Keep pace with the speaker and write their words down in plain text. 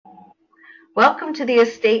Welcome to the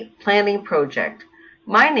Estate Planning Project.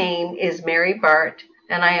 My name is Mary Bart,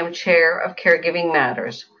 and I am Chair of Caregiving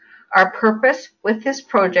Matters. Our purpose with this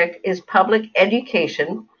project is public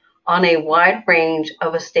education on a wide range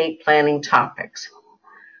of estate planning topics.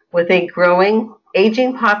 With a growing,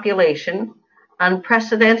 aging population,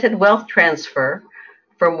 unprecedented wealth transfer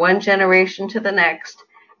from one generation to the next,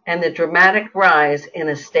 and the dramatic rise in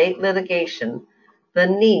estate litigation, the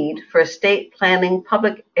need for estate planning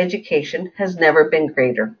public education has never been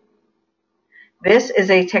greater. This is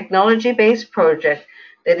a technology-based project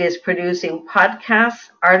that is producing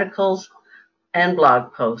podcasts, articles, and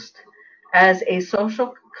blog posts. As a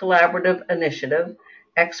social collaborative initiative,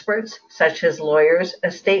 experts such as lawyers,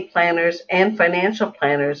 estate planners, and financial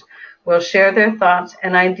planners will share their thoughts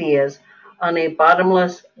and ideas on a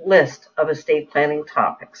bottomless list of estate planning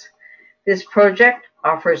topics. This project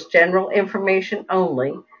offers general information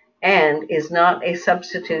only and is not a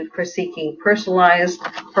substitute for seeking personalized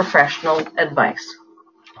professional advice.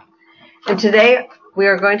 And today we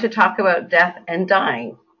are going to talk about death and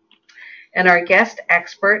dying. And our guest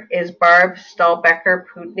expert is Barb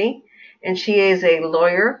Stallbecker-Putney, and she is a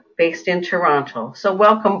lawyer based in Toronto. So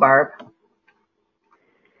welcome, Barb.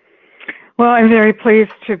 Well, I'm very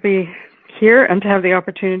pleased to be here and to have the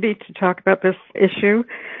opportunity to talk about this issue,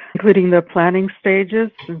 including the planning stages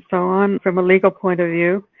and so on. From a legal point of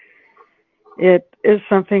view, it is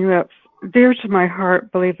something that's dear to my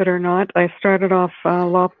heart, believe it or not. I started off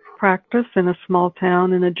law practice in a small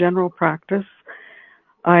town in a general practice.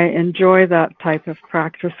 I enjoy that type of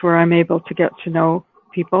practice where I'm able to get to know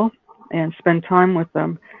people and spend time with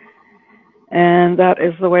them. And that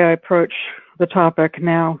is the way I approach the topic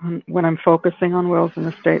now when I'm focusing on wills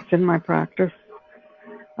and estates in my practice.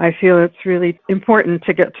 I feel it's really important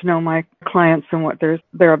to get to know my clients and what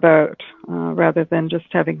they're about, rather than just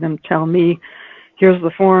having them tell me, here's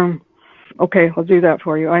the form, okay, I'll do that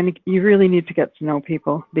for you. You really need to get to know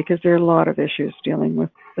people because there are a lot of issues dealing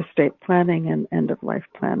with estate planning and end-of-life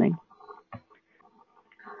planning.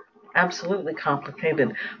 Absolutely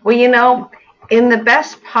complicated. Well, in the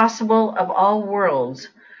best possible of all worlds,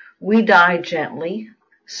 we die gently,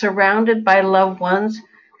 surrounded by loved ones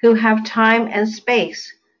who have time and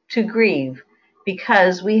space to grieve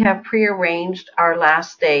because we have prearranged our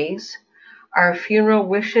last days, our funeral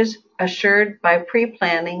wishes assured by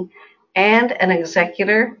pre-planning, and an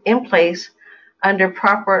executor in place under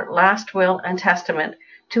proper last will and testament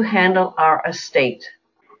to handle our estate.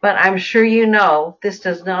 But I'm sure you know this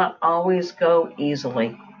does not always go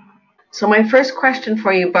easily. So my first question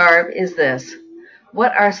for you, Barb, is this.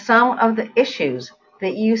 What are some of the issues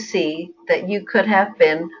that you see that you could have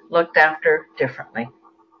been looked after differently?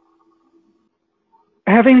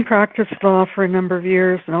 Having practiced law for a number of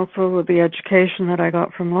years, and also with the education that I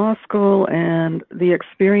got from law school and the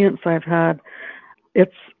experience I've had,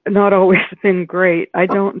 it's not always been great. I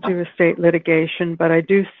don't do estate litigation, but I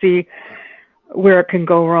do see where it can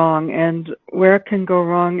go wrong. And where it can go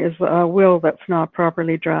wrong is a will that's not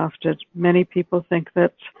properly drafted. Many people think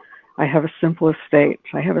that I have a simple estate.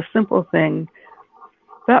 I have a simple thing.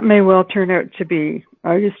 That may well turn out to be.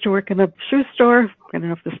 I used to work in a shoe store. I don't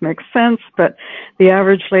know if this makes sense, but the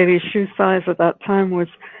average lady's shoe size at that time was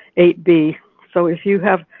 8B. So if you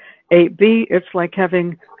have 8B, it's like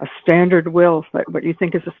having a standard will, like what you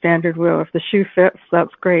think is a standard will. If the shoe fits,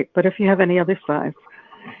 that's great. But if you have any other size,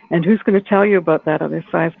 and who's going to tell you about that other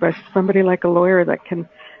size? By somebody like a lawyer that can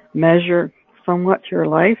measure somewhat your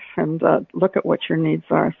life and look at what your needs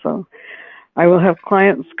are. So I will have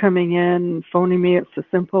clients coming in, phoning me, it's a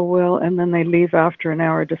simple will, and then they leave after an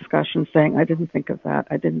hour discussion saying, I didn't think of that,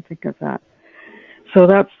 I didn't think of that. So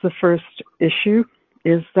that's the first issue,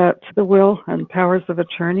 is that the will and powers of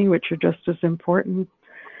attorney, which are just as important.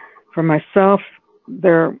 For myself,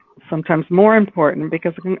 they're sometimes more important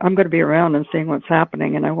because I'm going to be around and seeing what's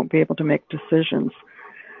happening and I won't be able to make decisions.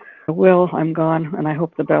 The will, I'm gone, and I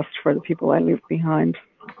hope the best for the people I leave behind.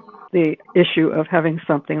 The issue of having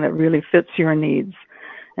something that really fits your needs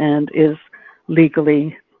and is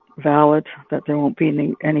legally valid, that there won't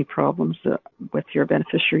be any problems with your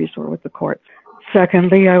beneficiaries or with the courts.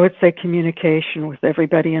 Secondly, I would say communication with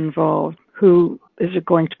everybody involved. Who is it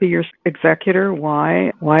going to be your executor?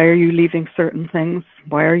 Why? Why are you leaving certain things?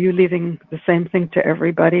 Why are you leaving the same thing to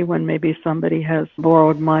everybody when maybe somebody has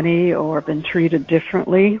borrowed money or been treated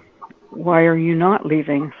differently? Why are you not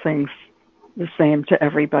leaving things the same to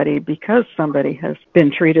everybody because somebody has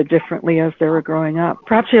been treated differently as they were growing up?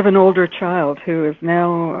 Perhaps you have an older child who is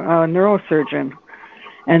now a neurosurgeon,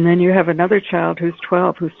 and then you have another child who's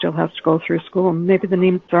 12 who still has to go through school. Maybe the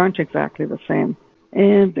needs aren't exactly the same.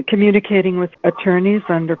 And communicating with attorneys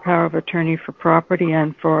under power of attorney for property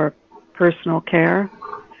and for personal care.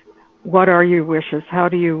 What are your wishes? How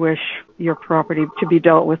do you wish your property to be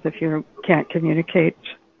dealt with if you can't communicate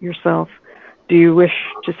yourself? Do you wish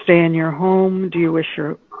to stay in your home? Do you wish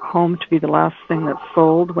your home to be the last thing that's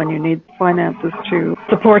sold when you need finances to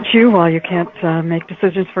support you while you can't make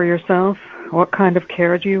decisions for yourself? What kind of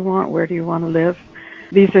care do you want? Where do you want to live?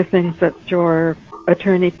 These are things that your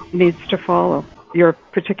attorney needs to follow, your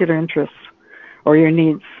particular interests or your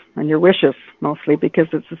needs and your wishes mostly, because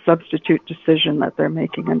it's a substitute decision that they're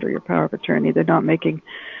making under your power of attorney. They're not making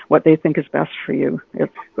what they think is best for you.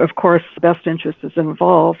 Of course, the best interest is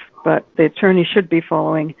involved, but the attorney should be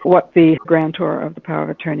following what the grantor of the power of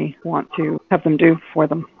attorney want to have them do for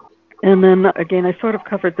them. And then again, I sort of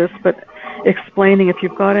covered this, but explaining if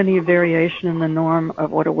you've got any variation in the norm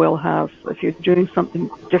of what a will has, if you're doing something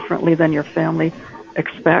differently than your family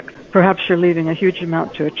expects, perhaps you're leaving a huge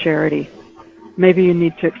amount to a charity. Maybe you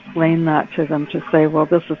need to explain that to them, to say, well,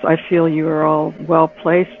 I feel you are all well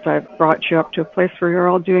placed. I've brought you up to a place where you're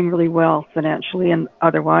all doing really well financially and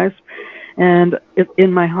otherwise. And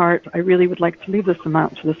in my heart, I really would like to leave this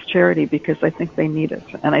amount to this charity because I think they need it.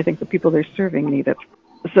 And I think the people they're serving need it.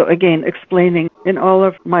 So again, explaining in all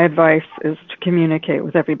of my advice is to communicate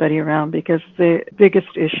with everybody around, because the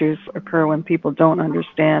biggest issues occur when people don't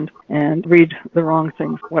understand and read the wrong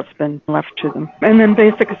things, what's been left to them. And then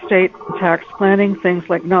basic estate tax planning, things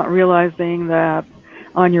like not realizing that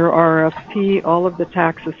on your RSP, all of the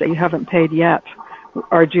taxes that you haven't paid yet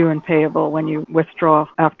are due and payable when you withdraw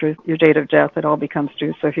after your date of death. It all becomes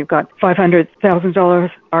due. So if you've got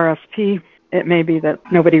 $500,000 RSP, it may be that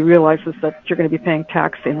nobody realizes that you're going to be paying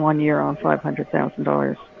tax in 1 year on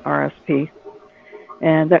 $500,000 RSP.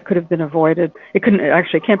 And that could have been avoided. It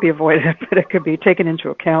can't be avoided, but it could be taken into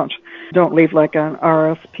account. Don't leave like an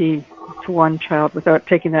RSP to one child without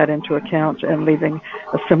taking that into account and leaving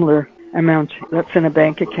a similar amount that's in a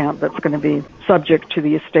bank account that's going to be subject to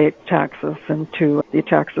the estate taxes and to the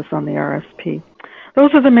taxes on the RSP.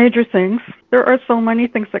 Those are the major things. There are so many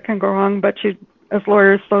things that can go wrong, but as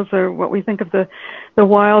lawyers, those are what we think of the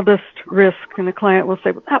wildest risk. And the client will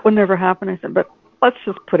say, well, that would never happen. I said, but let's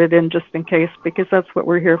just put it in just in case, because that's what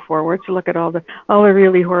we're here for. We're to look at all the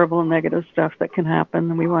really horrible negative stuff that can happen,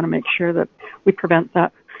 and we want to make sure that we prevent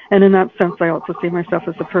that. And in that sense, I also see myself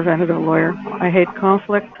as a preventative lawyer. I hate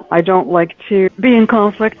conflict. I don't like to be in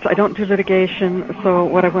conflict. I don't do litigation. So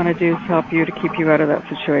what I want to do is help you to keep you out of that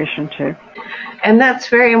situation too. And that's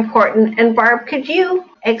very important. And Barb, could you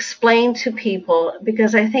explain to people,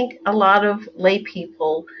 because I think a lot of lay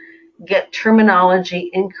people get terminology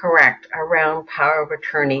incorrect around power of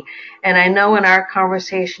attorney. And I know in our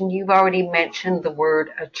conversation, you've already mentioned the word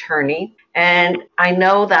attorney, and I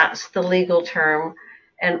know that's the legal term.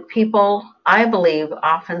 And people, I believe,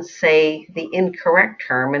 often say the incorrect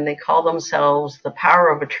term, and they call themselves the power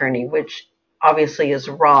of attorney, which obviously is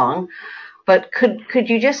wrong. But could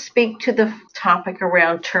you just speak to the topic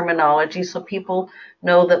around terminology so people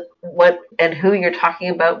know that what and who you're talking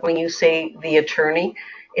about when you say the attorney?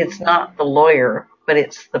 It's not the lawyer, but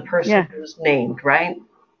it's the person who's named, right?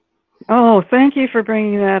 Oh, thank you for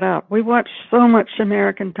bringing that up. We watch so much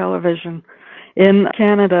American television. In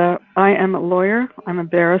Canada, I am a lawyer, I'm a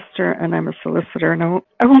barrister, and I'm a solicitor. Now,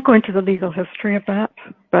 I won't go into the legal history of that,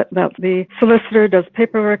 but that the solicitor does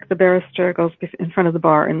paperwork, the barrister goes in front of the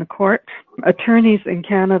bar in the court. Attorneys in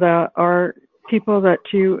Canada are people that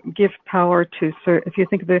you give power to. So if you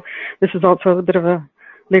think of this is also a bit of a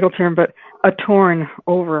legal term, but attorn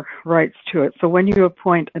over rights to it. So when you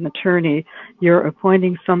appoint an attorney, you're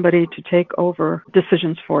appointing somebody to take over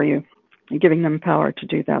decisions for you, giving them power to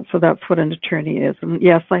do that. So that's what an attorney is. And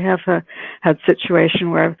yes, I have had situation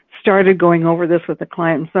where I've started going over this with a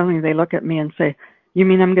client, and suddenly they look at me and say, you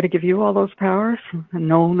mean I'm going to give you all those powers?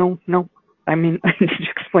 No. I mean, I need to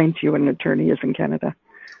explain to you what an attorney is in Canada.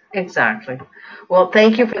 Exactly. Well,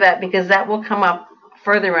 thank you for that, because that will come up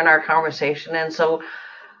further in our conversation. And so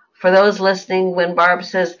for those listening, when Barb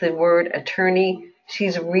says the word attorney,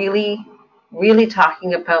 she's really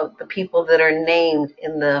talking about the people that are named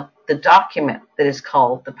in the document that is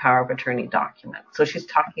called the power of attorney document. So she's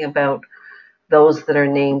talking about those that are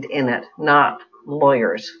named in it, not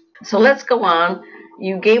lawyers. So let's go on.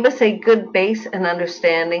 You gave us a good base and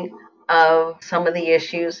understanding of some of the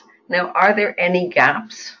issues. Now, are there any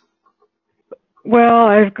gaps? Well,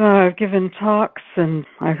 I've given talks, and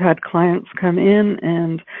I've had clients come in,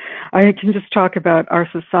 and I can just talk about our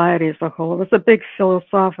society as a whole. It's a big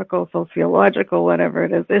philosophical, sociological, whatever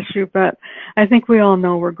it is, issue, but I think we all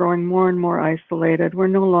know we're growing more and more isolated. We're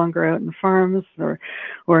no longer out in farms or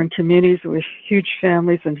in communities with huge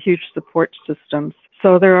families and huge support systems.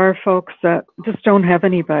 So there are folks that just don't have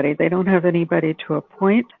anybody. They don't have anybody to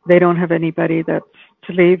appoint. They don't have anybody that's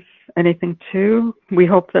to leave anything to. We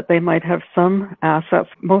hope that they might have some assets.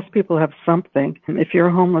 Most people have something. If you're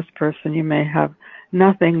a homeless person, you may have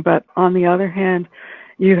nothing. But on the other hand,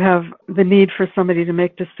 you have the need for somebody to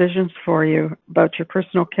make decisions for you about your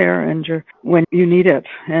personal care and when you need it.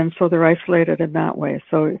 And so they're isolated in that way.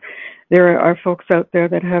 So there are folks out there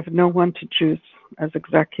that have no one to choose as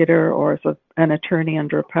executor or as an attorney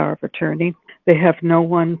under a power of attorney. They have no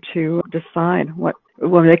one to decide what.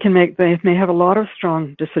 Well, they may have a lot of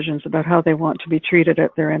strong decisions about how they want to be treated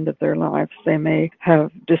at their end of their lives. They may have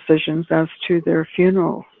decisions as to their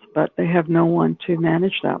funerals, but they have no one to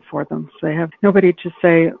manage that for them. So they have nobody to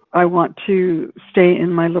say, I want to stay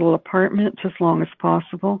in my little apartment as long as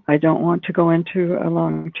possible. I don't want to go into a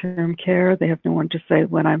long-term care. They have no one to say,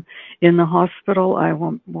 when I'm in the hospital, I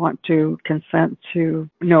won't want to consent to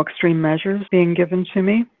no extreme measures being given to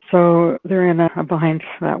me. So they're in a bind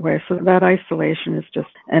that way. So that isolation is just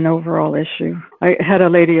an overall issue. I had a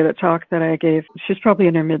lady at a talk that I gave. She's probably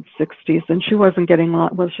in her mid-60s, and she wasn't getting along.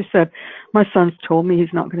 Well, she said, my son's told me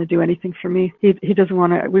he's not going to do anything for me. He doesn't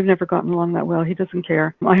want to. We've never gotten along that well. He doesn't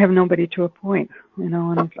care. I have nobody to appoint, and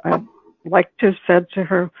I like to have said to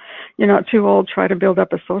her, you're not too old, try to build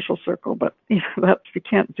up a social circle, but we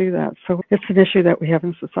can't do that. So it's an issue that we have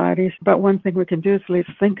in society. But one thing we can do is at least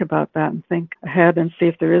think about that and think ahead and see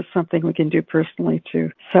if there is something we can do personally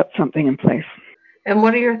to set something in place. And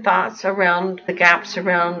what are your thoughts around the gaps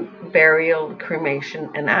around burial,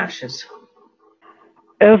 cremation, and ashes?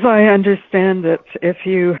 As I understand it, if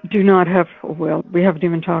you do not have a will, we haven't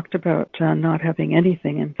even talked about not having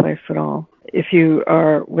anything in place at all. If you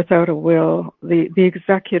are without a will, the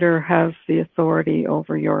executor has the authority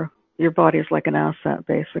over your body is like an asset,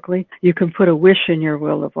 basically. You can put a wish in your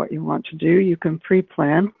will of what you want to do. You can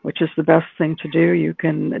pre-plan, which is the best thing to do.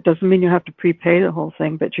 It doesn't mean you have to prepay the whole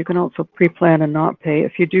thing, but you can also pre-plan and not pay.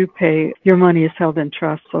 If you do pay, your money is held in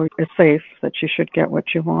trust, so it's safe that you should get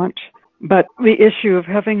what you want. But the issue of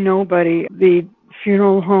having nobody, the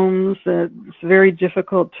funeral homes, it's very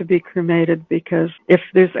difficult to be cremated because if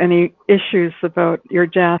there's any issues about your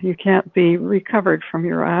death, you can't be recovered from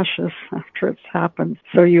your ashes after it's happened.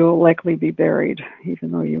 So you'll likely be buried,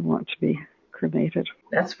 even though you want to be cremated.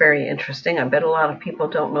 That's very interesting. I bet a lot of people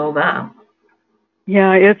don't know that.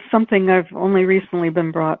 Yeah, it's something I've only recently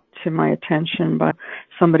been brought to my attention by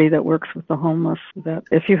somebody that works with the homeless, that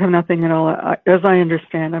if you have nothing at all, as I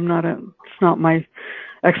understand, it's not my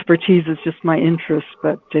expertise, it's just my interest,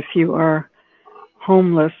 but if you are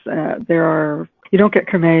homeless, you don't get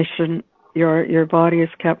cremation, your body is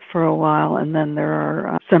kept for a while, and then there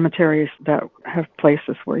are cemeteries that have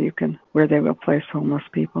places where they will place homeless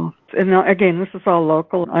people. And again, this is all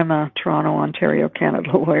local. I'm a Toronto, Ontario,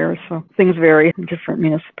 Canada lawyer, so things vary in different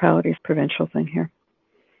municipalities, provincial thing here.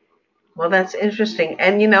 Well, that's interesting.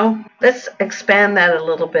 And, let's expand that a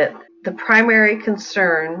little bit. The primary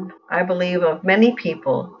concern, I believe, of many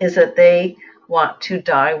people is that they want to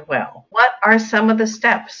die well. What are some of the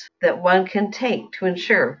steps that one can take to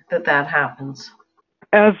ensure that happens?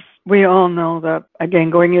 As we all know that,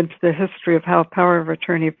 again, going into the history of how power of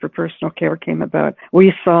attorney for personal care came about,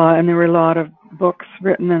 we saw, and there were a lot of books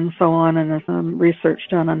written and so on, and there's some research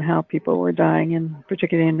done on how people were dying,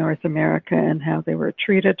 particularly in North America, and how they were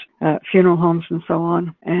treated at funeral homes and so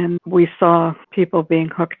on. And we saw people being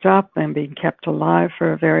hooked up and being kept alive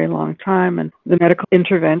for a very long time, and the medical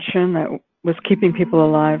intervention that was keeping people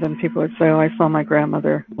alive, and people would say, I saw my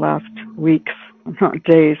grandmother last weeks, not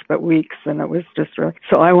days, but weeks, and it was just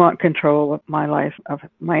so I want control of my life, of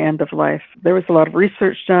my end of life. There was a lot of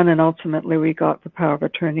research done, and ultimately we got the power of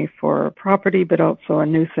attorney for property, but also a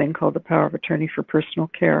new thing called the power of attorney for personal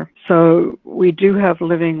care. So we do have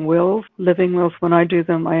living wills. Living wills, when I do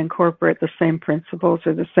them, I incorporate the same principles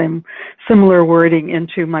or the same similar wording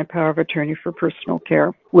into my power of attorney for personal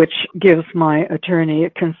care, which gives my attorney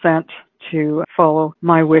consent to follow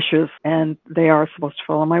my wishes, and they are supposed to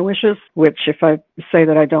follow my wishes, which if I say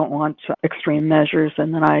that I don't want extreme measures,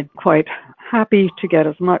 and then I'm quite happy to get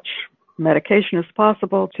as much medication as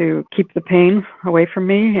possible to keep the pain away from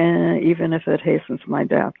me, even if it hastens my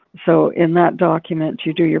death. So in that document,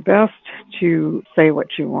 you do your best to say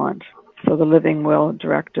what you want. So the living will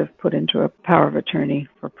directive put into a power of attorney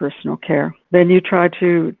for personal care. Then you try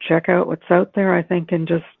to check out what's out there, I think, and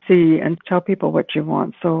just see and tell people what you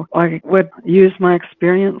want. So I would use my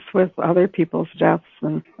experience with other people's deaths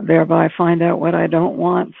and thereby find out what I don't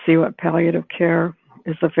want, see what palliative care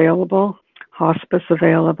is available. hospice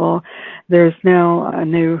available. There's now a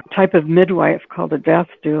new type of midwife called a death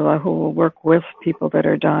doula who will work with people that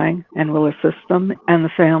are dying and will assist them and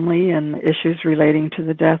the family and issues relating to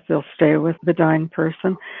the death. They'll stay with the dying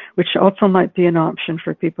person, which also might be an option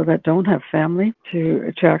for people that don't have family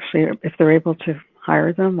to actually, if they're able to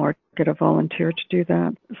hire them or get a volunteer to do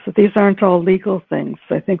that. So these aren't all legal things.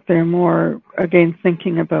 I think they're more, again,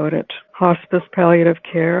 thinking about it. Hospice, palliative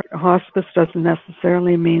care. Hospice doesn't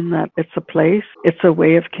necessarily mean that it's a place. It's a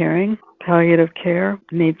way of caring. Palliative care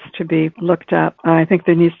needs to be looked at. I think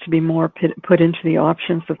there needs to be more put into the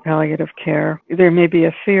options of palliative care. There may be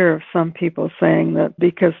a fear of some people saying that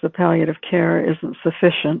because the palliative care isn't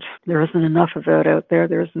sufficient, there isn't enough of it out there,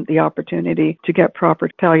 there isn't the opportunity to get proper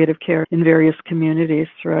palliative care in various communities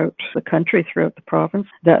throughout the country, throughout the province,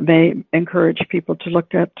 that may encourage people to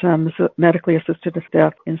look at medically assisted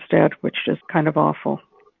death instead, which is kind of awful.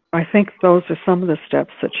 I think those are some of the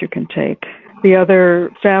steps that you can take. The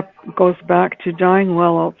other step goes back to dying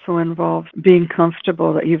well also involves being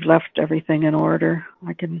comfortable that you've left everything in order.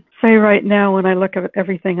 I can say right now when I look at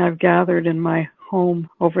everything I've gathered in my home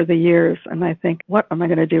over the years and I think, what am I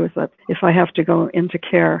going to do with it if I have to go into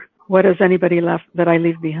care? What has anybody left that I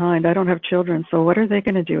leave behind? I don't have children, so what are they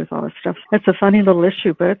going to do with all this stuff? It's a funny little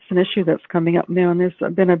issue, but it's an issue that's coming up now. And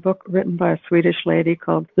there's been a book written by a Swedish lady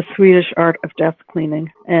called The Swedish Art of Death Cleaning.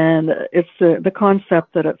 And it's the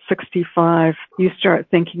concept that at 65, you start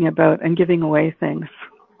thinking about and giving away things.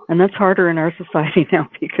 And that's harder in our society now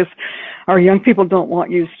because our young people don't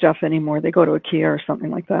want used stuff anymore. They go to IKEA or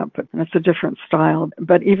something like that, but it's a different style.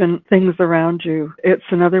 But even things around you, it's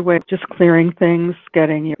another way of just clearing things,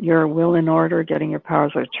 getting your will in order, getting your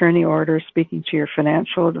powers of attorney order, speaking to your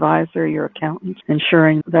financial advisor, your accountant,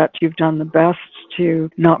 ensuring that you've done the best to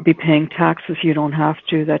not be paying taxes you don't have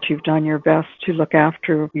to, that you've done your best to look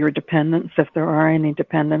after your dependents if there are any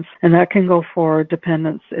dependents. And that can go for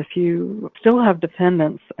dependents if you still have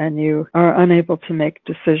dependents and you are unable to make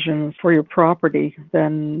decisions for your property,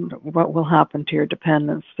 then what will happen to your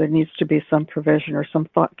dependents? There needs to be some provision or some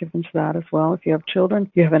thought given to that as well. If you have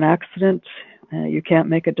children, you have an accident, you can't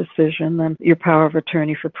make a decision, then your power of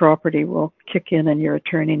attorney for property will kick in and your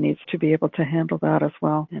attorney needs to be able to handle that as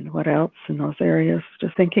well. And what else in those areas?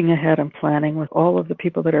 Just thinking ahead and planning with all of the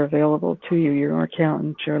people that are available to you, your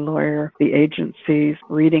accountant, your lawyer, the agencies,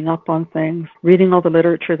 reading up on things, reading all the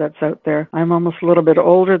literature that's out there. I'm almost a little bit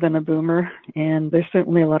older than a boomer, and there's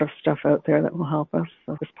certainly a lot of stuff out there that will help us.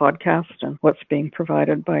 So this podcast and what's being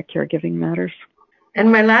provided by Caregiving Matters. And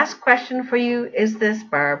my last question for you is this,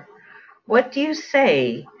 Barb. What do you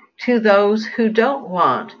say to those who don't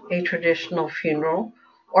want a traditional funeral,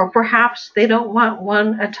 or perhaps they don't want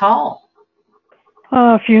one at all?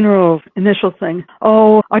 Funerals, initial thing.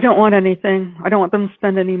 Oh, I don't want anything. I don't want them to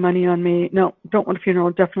spend any money on me. No, don't want a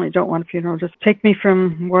funeral. Definitely don't want a funeral. Just take me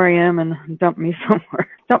from where I am and dump me somewhere.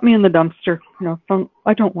 Dump me in the dumpster.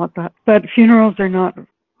 I don't want that. But funerals are not,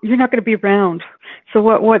 you're not going to be around. So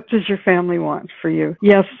what does your family want for you?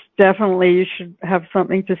 Yes, definitely you should have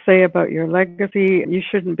something to say about your legacy. You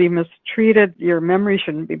shouldn't be mistreated. Your memory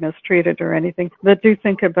shouldn't be mistreated or anything. But do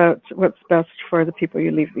think about what's best for the people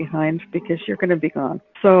you leave behind because you're going to be gone.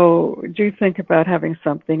 So do think about having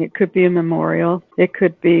something. It could be a memorial. It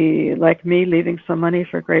could be like me leaving some money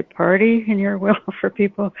for a great party in your will for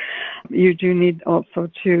people. You do need also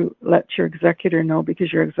to let your executor know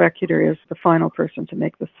because your executor is the final person to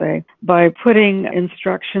make the say. By putting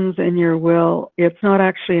instructions in your will, it's not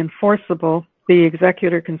actually enforceable. The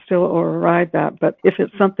executor can still override that, but if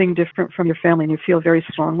it's something different from your family and you feel very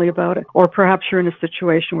strongly about it, or perhaps you're in a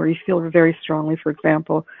situation where you feel very strongly, for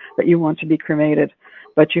example, that you want to be cremated,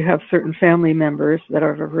 but you have certain family members that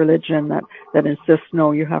are of religion that insist,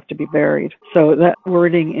 no, you have to be buried. So that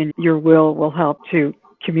wording in your will help to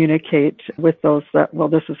communicate with those that, well,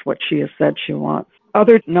 this is what she has said she wants.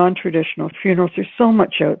 Other non-traditional funerals, there's so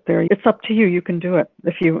much out there. It's up to you. You can do it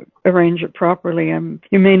if you arrange it properly. And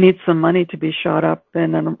you may need some money to be shot up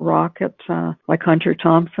in a rocket like Hunter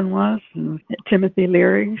Thompson was. And Timothy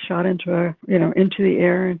Leary shot into the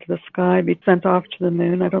air, into the sky, be sent off to the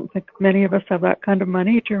moon. I don't think many of us have that kind of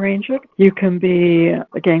money to arrange it. You can be,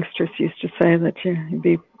 the gangsters used to say that you'd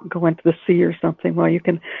be going to the sea or something. Well, you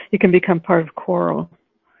can become part of coral.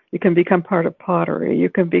 You can become part of pottery. You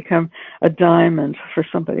can become a diamond for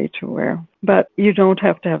somebody to wear. But you don't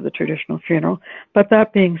have to have the traditional funeral. But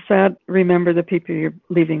that being said, remember the people you're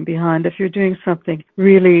leaving behind. If you're doing something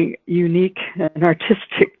really unique and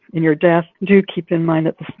artistic in your death, do keep in mind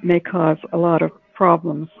that this may cause a lot of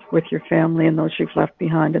problems with your family and those you've left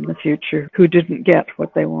behind in the future who didn't get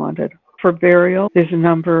what they wanted. For burial, there's a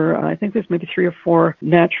number, I think there's maybe 3 or 4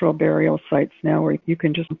 natural burial sites now where you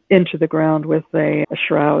can just into the ground with a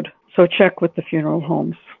shroud. So check with the funeral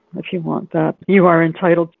homes if you want that. You are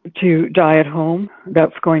entitled to die at home.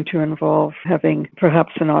 That's going to involve having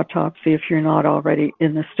perhaps an autopsy if you're not already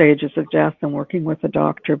in the stages of death and working with a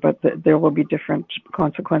doctor, but there will be different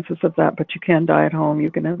consequences of that. But you can die at home.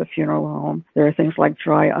 You can have a funeral home. There are things like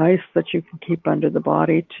dry ice that you can keep under the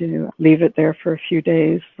body to leave it there for a few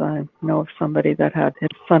days. I know of somebody that had his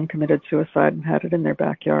son committed suicide and had it in their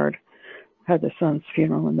backyard. Had the son's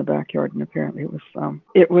funeral in the backyard, and apparently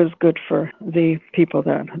it was good for the people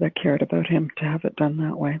that cared about him to have it done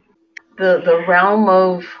that way. The realm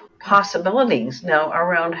of possibilities now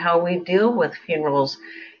around how we deal with funerals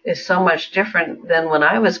is so much different than when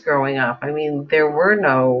I was growing up. I mean, there were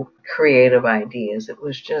no creative ideas. It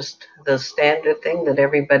was just the standard thing that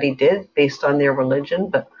everybody did based on their religion.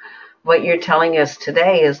 But what you're telling us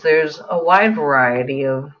today is there's a wide variety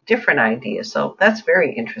of different ideas. So that's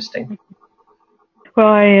very interesting. Well,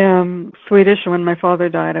 I am Swedish. When my father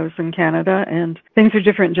died, I was in Canada, and things are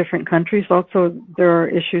different in different countries. Also, there are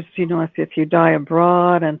issues, if you die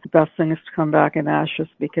abroad, and the best thing is to come back in ashes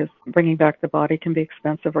because bringing back the body can be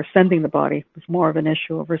expensive, or sending the body is more of an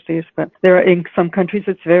issue overseas. But in some countries,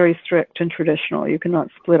 it's very strict and traditional. You cannot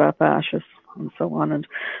split up ashes and so on. And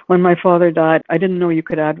when my father died, I didn't know you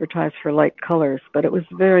could advertise for light colors, but it was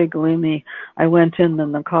very gloomy. I went in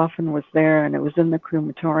and the coffin was there, and it was in the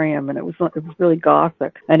crematorium, and it was really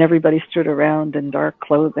gothic, and everybody stood around in dark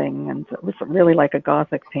clothing, and it was really like a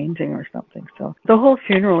gothic painting or something. So the whole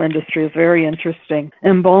funeral industry is very interesting.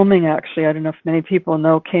 Embalming, actually, I don't know if many people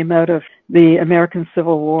know, came out of the American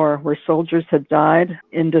Civil War, where soldiers had died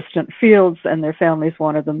in distant fields and their families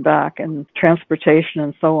wanted them back, and transportation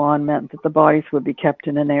and so on meant that the bodies would be kept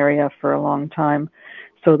in an area for a long time.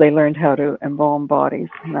 So they learned how to embalm bodies,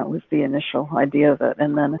 and that was the initial idea of it.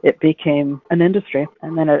 And then it became an industry,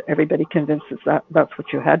 and then everybody convinces that that's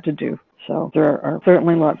what you had to do. So there are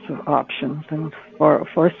certainly lots of options, and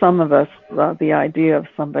for some of us, the idea of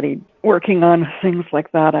somebody working on things like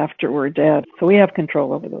that after we're dead, so we have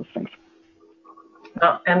control over those things.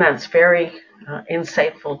 And that's very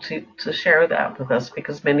insightful to share that with us,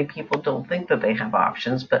 because many people don't think that they have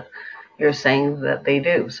options, but you're saying that they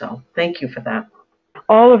do. So thank you for that.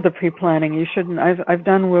 All of the pre-planning, you shouldn't. I've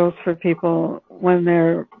done wills for people when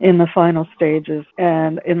they're in the final stages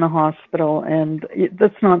and in the hospital, and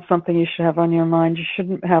that's not something you should have on your mind. You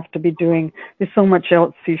shouldn't have to be doing. There's so much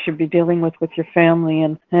else you should be dealing with your family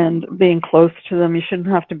and being close to them. You shouldn't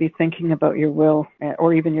have to be thinking about your will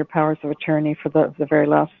or even your powers of attorney for the very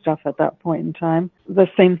last stuff at that point in time. The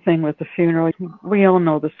same thing with the funeral. We all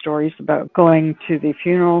know the stories about going to the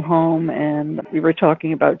funeral home, and we were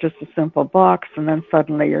talking about just a simple box, and then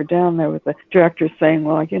suddenly you're down there with the director saying,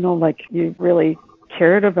 well, like you really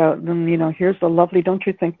cared about them, here's a lovely, don't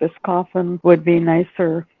you think this coffin would be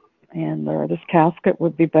nicer, or this casket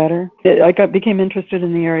would be better? I became interested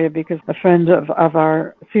in the area because a friend of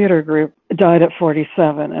our theater group died at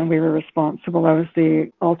 47, and we were responsible. I was the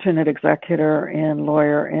alternate executor and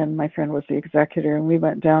lawyer, and my friend was the executor, and we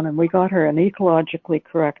went down and we got her an ecologically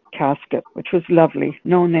correct casket, which was lovely,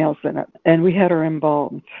 no nails in it, and we had her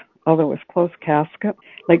embalmed. Although it was closed casket.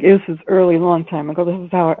 This is early, long time ago. This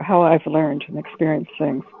is how I've learned and experienced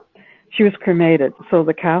things. She was cremated. So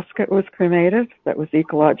the casket was cremated. That was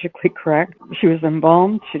ecologically correct. She was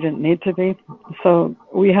embalmed. She didn't need to be. So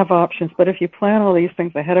we have options. But if you plan all these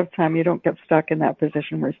things ahead of time, you don't get stuck in that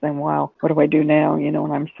position where you're saying, wow, what do I do now? And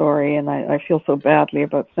I'm sorry. And I feel so badly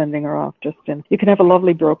about sending her off. You can have a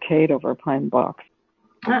lovely brocade over a pine box.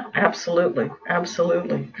 Absolutely.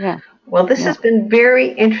 Absolutely. Yeah. Well, this has been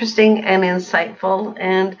very interesting and insightful.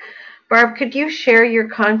 And Barb, could you share your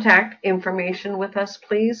contact information with us,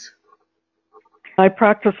 please? I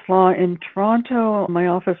practice law in Toronto. My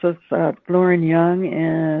office is at Bloor & Young,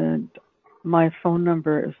 and my phone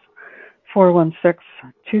number is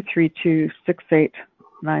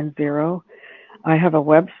 416-232-6890. I have a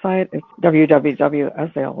website. It's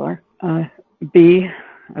www.slr. B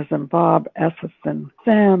as in Bob, S as in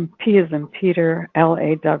Sam, P as in Peter,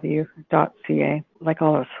 LAW.ca. Like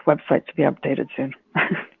all those websites to be updated soon.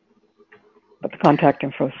 But the contact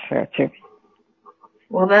info is there too.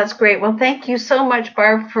 Well, that's great. Well, thank you so much,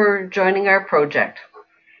 Barb, for joining our project.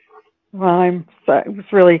 Well, I was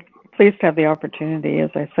really pleased to have the opportunity.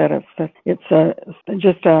 As I said, it's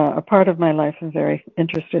just a part of my life. I'm very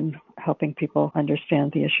interested in helping people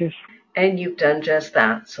understand the issues. And you've done just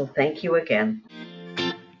that. So thank you again.